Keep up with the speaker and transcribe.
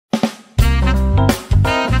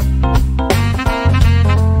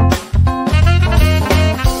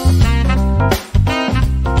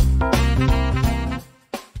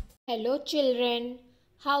children,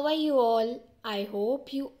 how are you all? I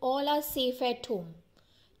hope you all are safe at home.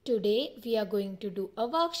 Today we are going to do a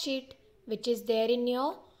worksheet which is there in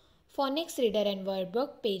your Phonics Reader and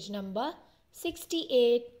Workbook page number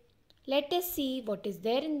 68. Let us see what is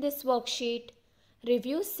there in this worksheet.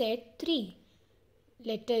 Review set 3.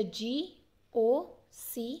 Letter G, O,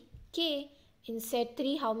 C, K. In set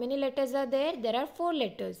 3, how many letters are there? There are 4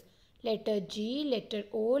 letters. Letter G, letter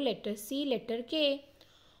O, letter C, letter K.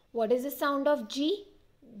 What is the sound of G?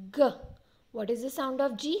 G. What is the sound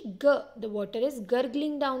of G? G. The water is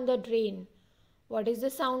gurgling down the drain. What is the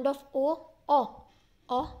sound of O? O.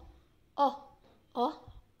 O. O. O.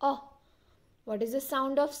 O. What is the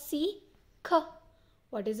sound of C? K.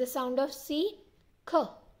 What is the sound of C? K.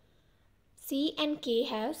 C and K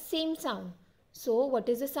have same sound. So what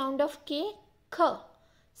is the sound of K? K.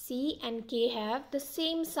 C and K have the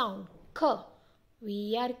same sound. K.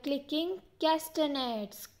 We are clicking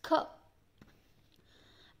castanets. K.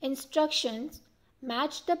 Instructions: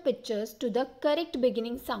 match the pictures to the correct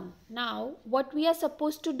beginning sound. Now what we are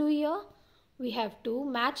supposed to do here? We have to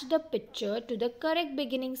match the picture to the correct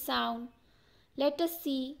beginning sound. Let us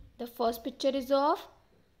see. The first picture is of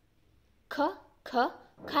K, K,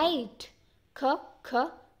 kite. K, K,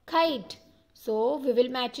 kite. So we will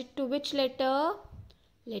match it to which letter?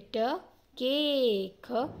 Letter K.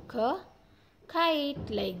 K, K, kite,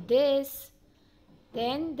 like this.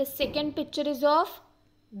 Then the second picture is of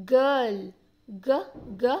girl. G,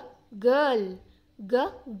 G, girl. G,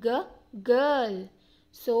 G, girl.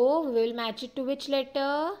 So we will match it to which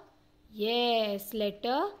letter? Yes,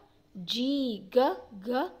 letter G. G,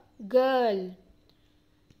 G, girl.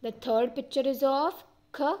 The third picture is of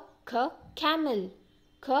K, K, camel.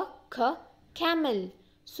 K, K, camel.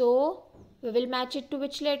 So we will match it to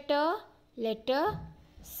which letter? Letter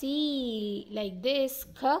C, like this.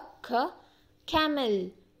 K, K,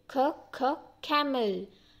 camel. K, K, camel.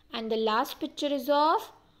 And the last picture is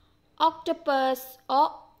of octopus.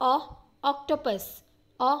 O, octopus.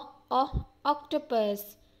 O,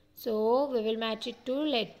 octopus. So we will match it to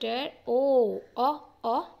letter O,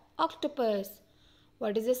 octopus.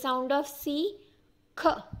 What is the sound of C? K.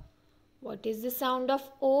 What is the sound of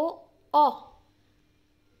O?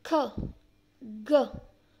 K. G.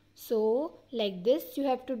 So like this you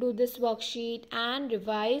have to do this worksheet and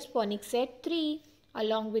revise Phonics set 3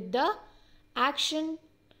 along with the action.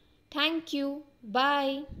 Thank you.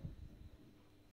 Bye.